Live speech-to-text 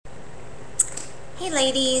Hey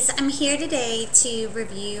ladies, I'm here today to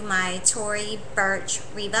review my Tory Burch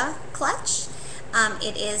Reva clutch.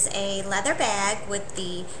 It is a leather bag with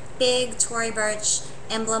the big Tory Burch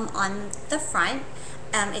emblem on the front.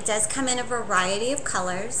 It does come in a variety of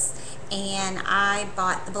colors, and I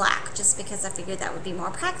bought the black just because I figured that would be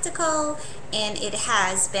more practical, and it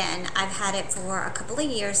has been. I've had it for a couple of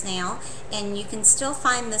years now, and you can still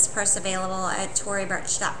find this purse available at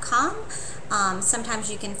toryburch.com.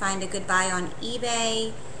 Sometimes you can find a good buy on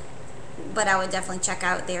eBay, but I would definitely check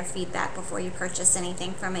out their feedback before you purchase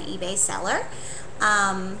anything from an eBay seller.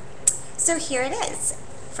 So here it is.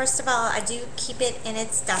 First of all, I do keep it in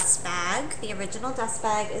its dust bag. The original dust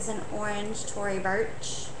bag is an orange Tory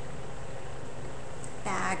Burch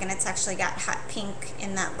bag, and it's actually got hot pink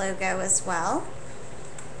in that logo as well.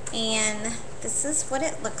 And this is what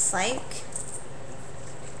it looks like.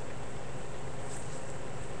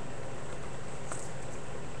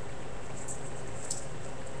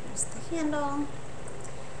 There's the handle.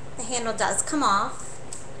 The handle does come off.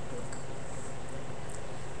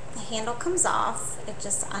 The handle comes off. It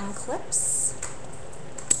just unclips.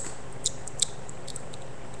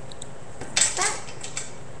 Like that.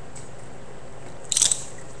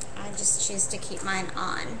 I just choose to keep mine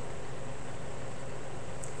on.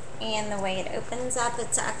 And the way it opens up,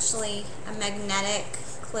 it's actually a magnetic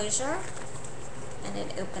closure, and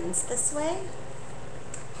it opens this way.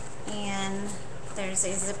 And there's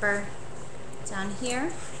a zipper down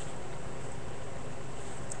here,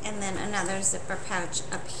 and then another zipper pouch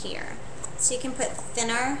up here. So you can put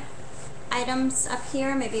thinner items up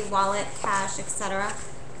here, maybe wallet, cash, etc.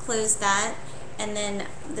 Close that, and then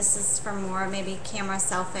this is for more maybe camera,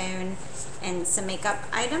 cell phone, and some makeup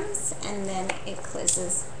items, and then it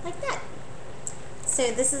closes like that.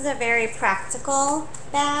 So this is a very practical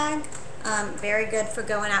bag, very good for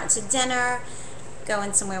going out to dinner,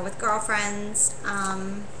 going somewhere with girlfriends.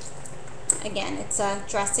 Again, it's a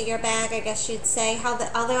dressier bag, I guess you'd say.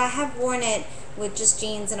 Although I have worn it with just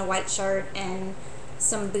jeans and a white shirt and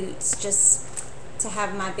some boots, just to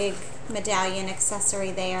have my big medallion accessory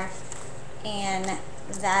there. And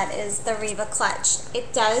that is the Reva clutch.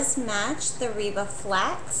 It does match the Reva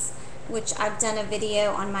flats, which I've done a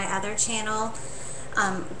video on my other channel,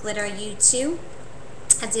 Glitter U2.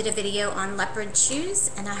 I did a video on leopard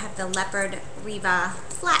shoes, and I have the leopard Reva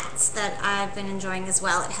flats that I've been enjoying as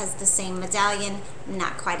well. It has the same medallion,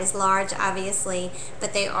 not quite as large obviously,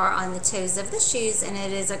 but they are on the toes of the shoes, and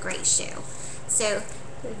it is a great shoe. So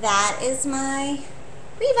that is my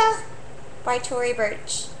Reva by Tory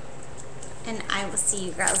Burch, and I will see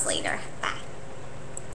you girls later. Bye.